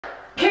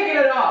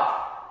off.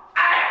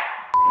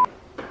 Ah!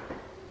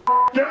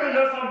 Give me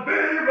just some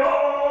people!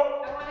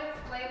 I want to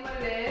explain what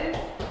it is.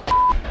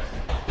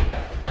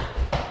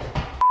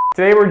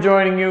 Today we're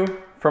joining you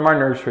from our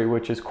nursery,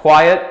 which is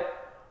quiet,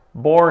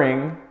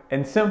 boring,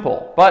 and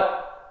simple,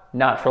 but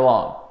not for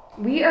long.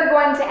 We are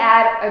going to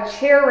add a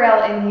chair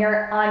rail in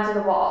here onto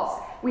the walls.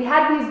 We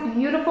had these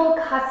beautiful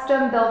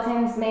custom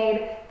built-ins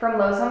made from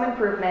Lowe's Home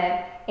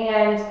Improvement,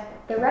 and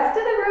the rest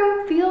of the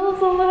room feels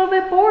a little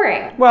bit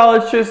boring. Well,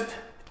 it's just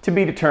to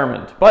be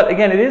determined. But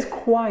again, it is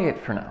quiet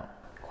for now.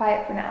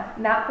 Quiet for now.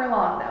 Not for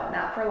long though,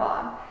 not for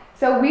long.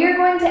 So we are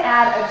going to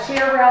add a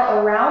chair rail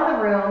around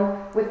the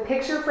room with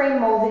picture frame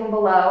molding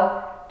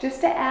below,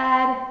 just to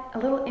add a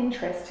little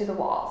interest to the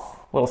walls.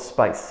 A little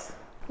spice.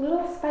 A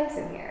little spice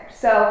in here.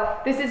 So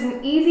this is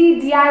an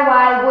easy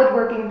DIY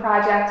woodworking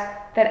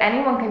project that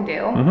anyone can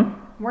do.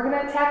 We're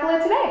gonna tackle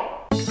it today.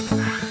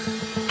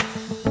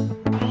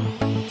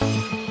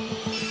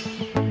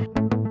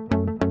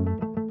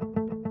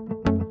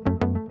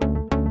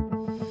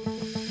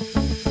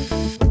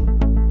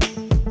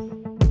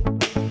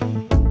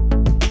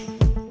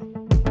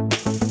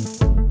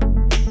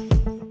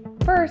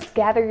 First,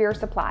 gather your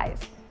supplies.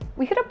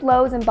 We hit up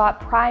Lowe's and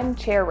bought prime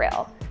chair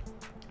rail.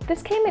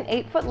 This came in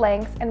 8-foot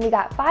lengths and we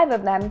got 5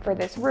 of them for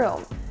this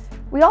room.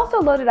 We also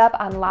loaded up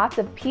on lots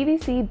of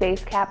PVC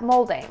base cap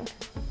molding.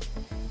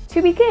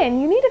 To begin,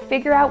 you need to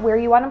figure out where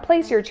you want to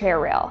place your chair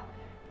rail.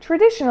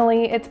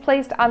 Traditionally, it's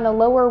placed on the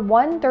lower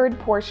 1/3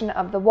 portion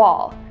of the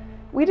wall.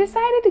 We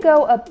decided to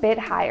go a bit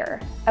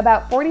higher,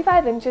 about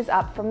 45 inches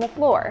up from the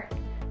floor.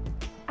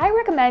 I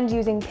recommend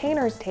using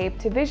painter's tape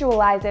to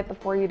visualize it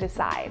before you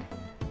decide.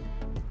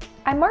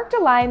 I marked a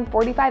line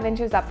 45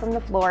 inches up from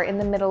the floor in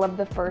the middle of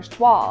the first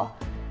wall.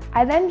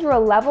 I then drew a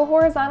level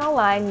horizontal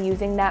line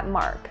using that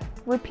mark.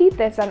 Repeat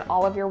this on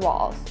all of your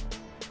walls.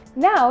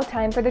 Now,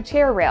 time for the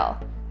chair rail.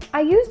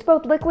 I used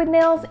both liquid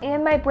nails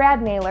and my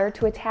brad nailer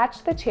to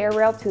attach the chair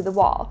rail to the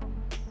wall.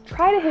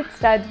 Try to hit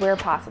studs where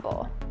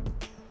possible.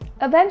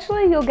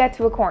 Eventually, you'll get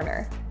to a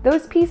corner.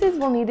 Those pieces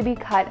will need to be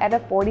cut at a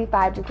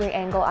 45-degree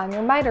angle on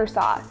your miter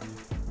saw.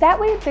 That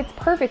way it fits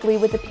perfectly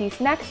with the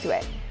piece next to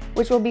it,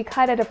 which will be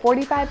cut at a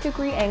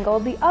 45-degree angle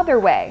the other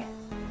way.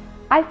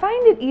 I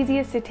find it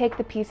easiest to take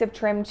the piece of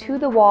trim to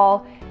the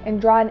wall and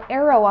draw an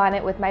arrow on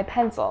it with my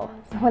pencil.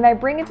 So when I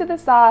bring it to the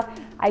saw,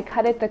 I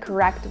cut it the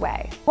correct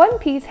way. One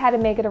piece had to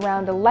make it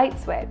around a light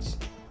switch.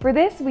 For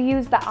this, we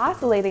used the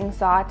oscillating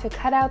saw to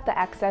cut out the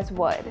excess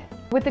wood.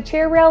 With the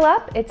chair rail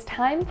up, it's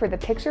time for the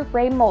picture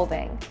frame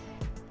molding.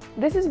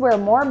 This is where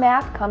more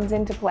math comes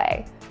into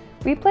play.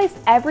 We placed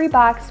every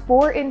box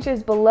 4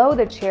 inches below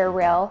the chair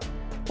rail,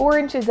 4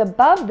 inches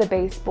above the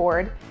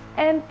baseboard,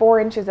 and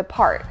 4 inches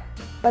apart.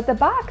 But the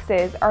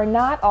boxes are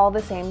not all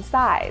the same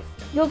size.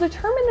 You'll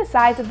determine the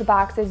size of the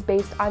boxes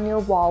based on your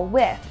wall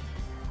width.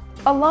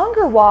 A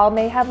longer wall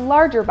may have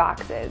larger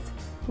boxes,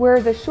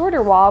 whereas a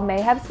shorter wall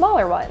may have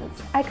smaller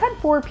ones. I cut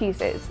 4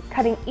 pieces,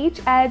 cutting each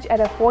edge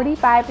at a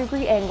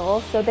 45-degree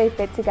angle so they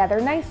fit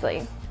together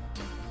nicely.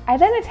 I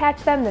then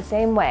attached them the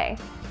same way,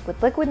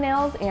 with liquid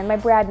nails and my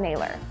brad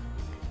nailer.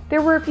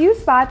 There were a few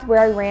spots where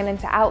I ran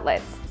into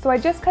outlets, so I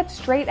just cut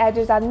straight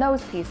edges on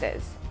those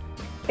pieces.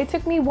 It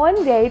took me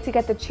 1 day to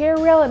get the chair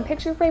rail and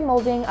picture frame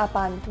molding up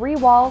on 3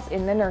 walls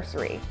in the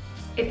nursery.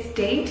 It's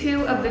day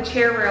 2 of the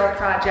chair rail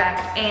project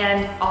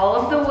and all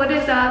of the wood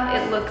is up.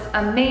 It looks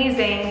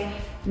amazing.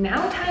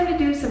 Now time to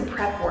do some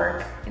prep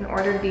work in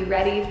order to be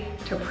ready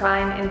to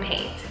prime and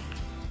paint.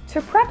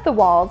 To prep the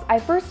walls, I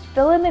first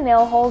fill in the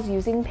nail holes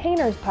using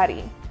painter's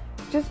putty.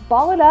 Just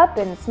ball it up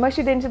and smush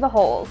it into the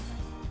holes.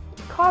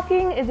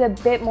 Caulking is a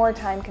bit more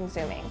time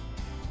consuming.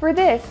 For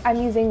this,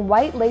 I'm using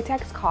white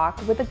latex caulk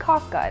with a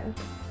caulk gun.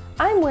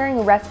 I'm wearing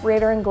a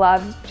respirator and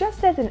gloves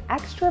just as an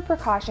extra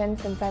precaution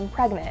since I'm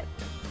pregnant.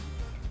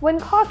 When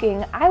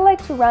caulking, I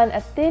like to run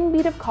a thin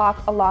bead of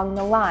caulk along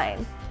the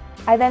line.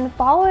 I then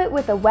follow it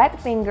with a wet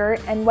finger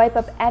and wipe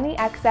up any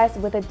excess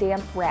with a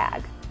damp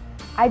rag.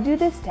 I do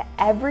this to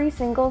every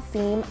single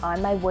seam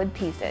on my wood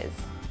pieces.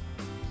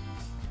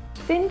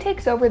 Finn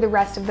takes over the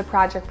rest of the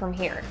project from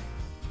here.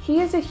 He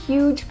is a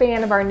huge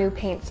fan of our new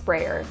paint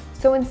sprayer,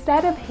 so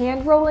instead of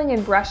hand rolling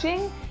and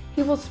brushing,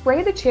 he will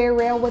spray the chair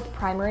rail with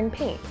primer and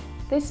paint.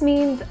 This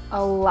means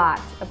a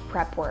lot of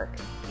prep work.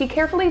 He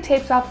carefully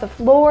tapes off the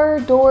floor,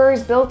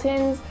 doors,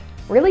 built-ins,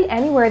 really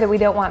anywhere that we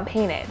don't want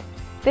painted.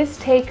 This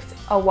takes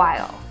a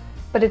while,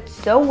 but it's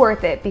so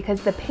worth it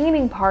because the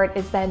painting part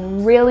is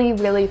then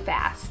really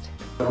fast.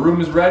 The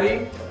room is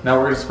ready. Now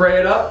we're gonna spray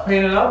it up,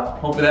 paint it up.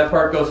 Hopefully that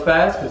part goes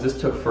fast because this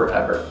took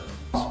forever.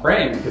 I'm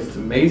spraying because it's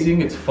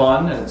amazing, it's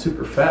fun, and it's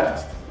super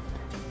fast.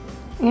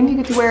 And you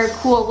get to wear a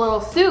cool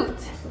little suit.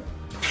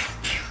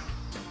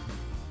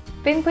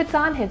 Finn puts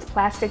on his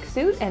plastic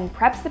suit and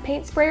preps the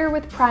paint sprayer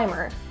with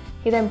primer.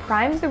 He then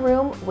primes the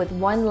room with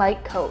 1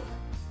 light coat.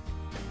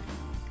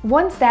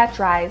 Once that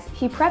dries,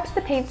 he preps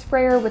the paint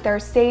sprayer with our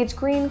sage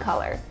green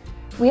color.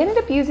 We ended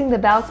up using the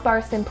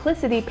Valspar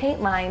Simplicity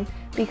paint line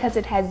because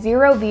it has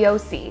 0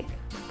 VOC,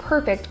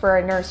 perfect for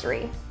a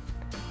nursery.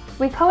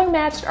 We color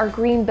matched our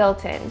green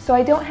built-in, so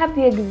I don't have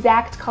the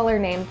exact color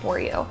name for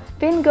you.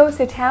 Finn goes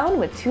to town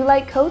with 2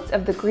 light coats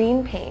of the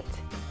green paint.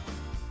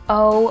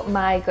 Oh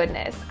my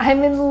goodness,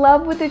 I'm in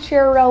love with the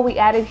chair rail we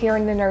added here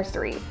in the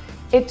nursery.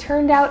 It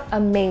turned out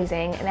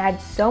amazing and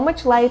adds so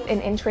much life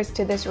and interest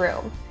to this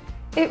room.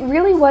 It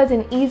really was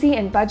an easy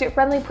and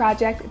budget-friendly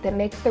project that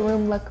makes the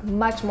room look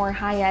much more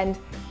high-end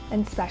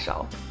and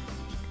special.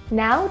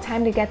 Now,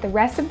 time to get the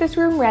rest of this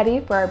room ready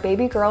for our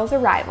baby girl's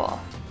arrival.